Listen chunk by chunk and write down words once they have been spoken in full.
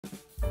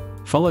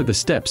Follow the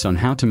steps on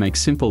how to make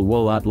simple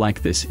wall art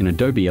like this in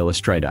Adobe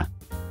Illustrator.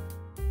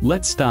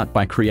 Let's start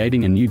by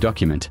creating a new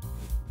document.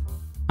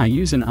 I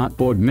use an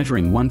artboard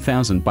measuring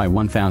 1000 by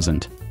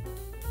 1000.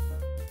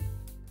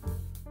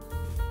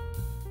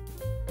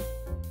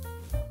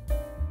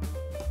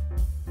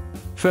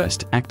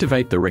 First,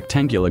 activate the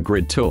rectangular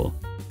grid tool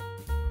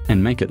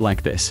and make it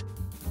like this.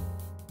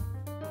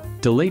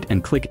 Delete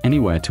and click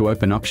anywhere to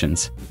open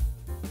options.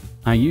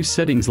 I use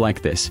settings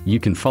like this, you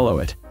can follow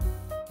it.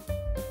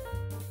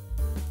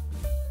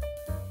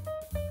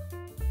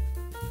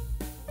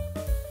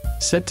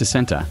 Set to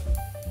center.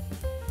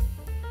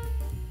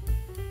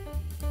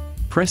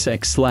 Press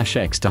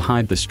X/X to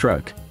hide the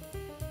stroke.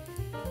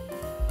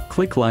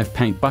 Click Live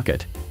Paint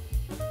Bucket.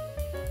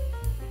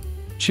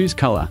 Choose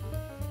color.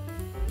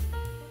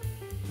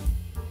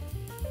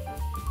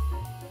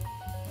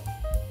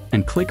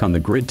 And click on the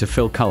grid to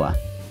fill color.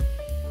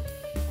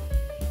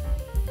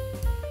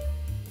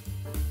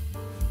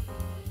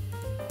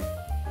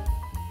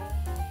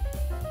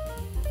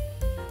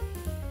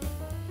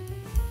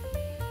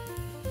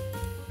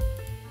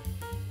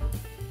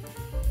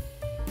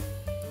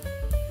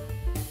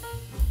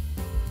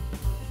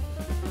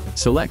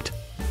 Select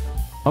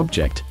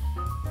Object,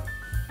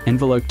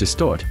 Envelope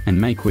Distort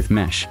and make with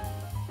Mesh.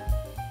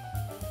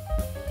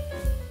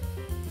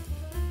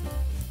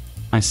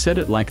 I set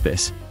it like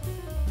this.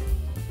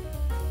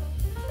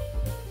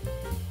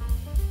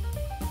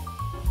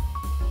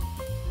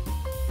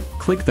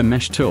 Click the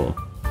Mesh tool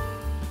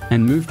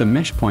and move the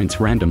mesh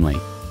points randomly.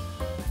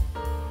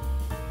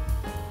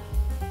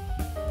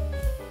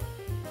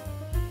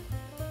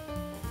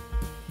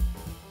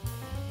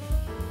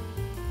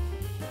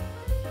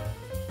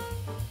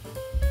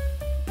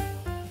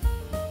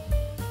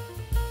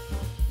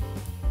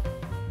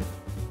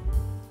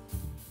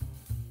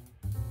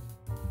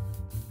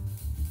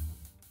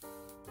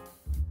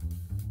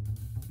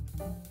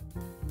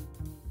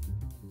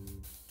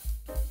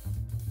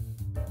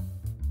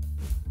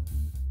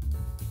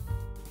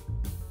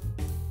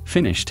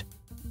 Finished.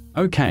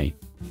 Okay.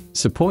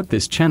 Support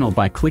this channel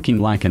by clicking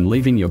like and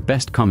leaving your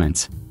best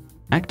comments.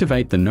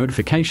 Activate the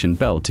notification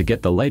bell to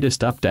get the latest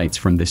updates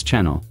from this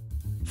channel.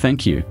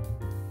 Thank you.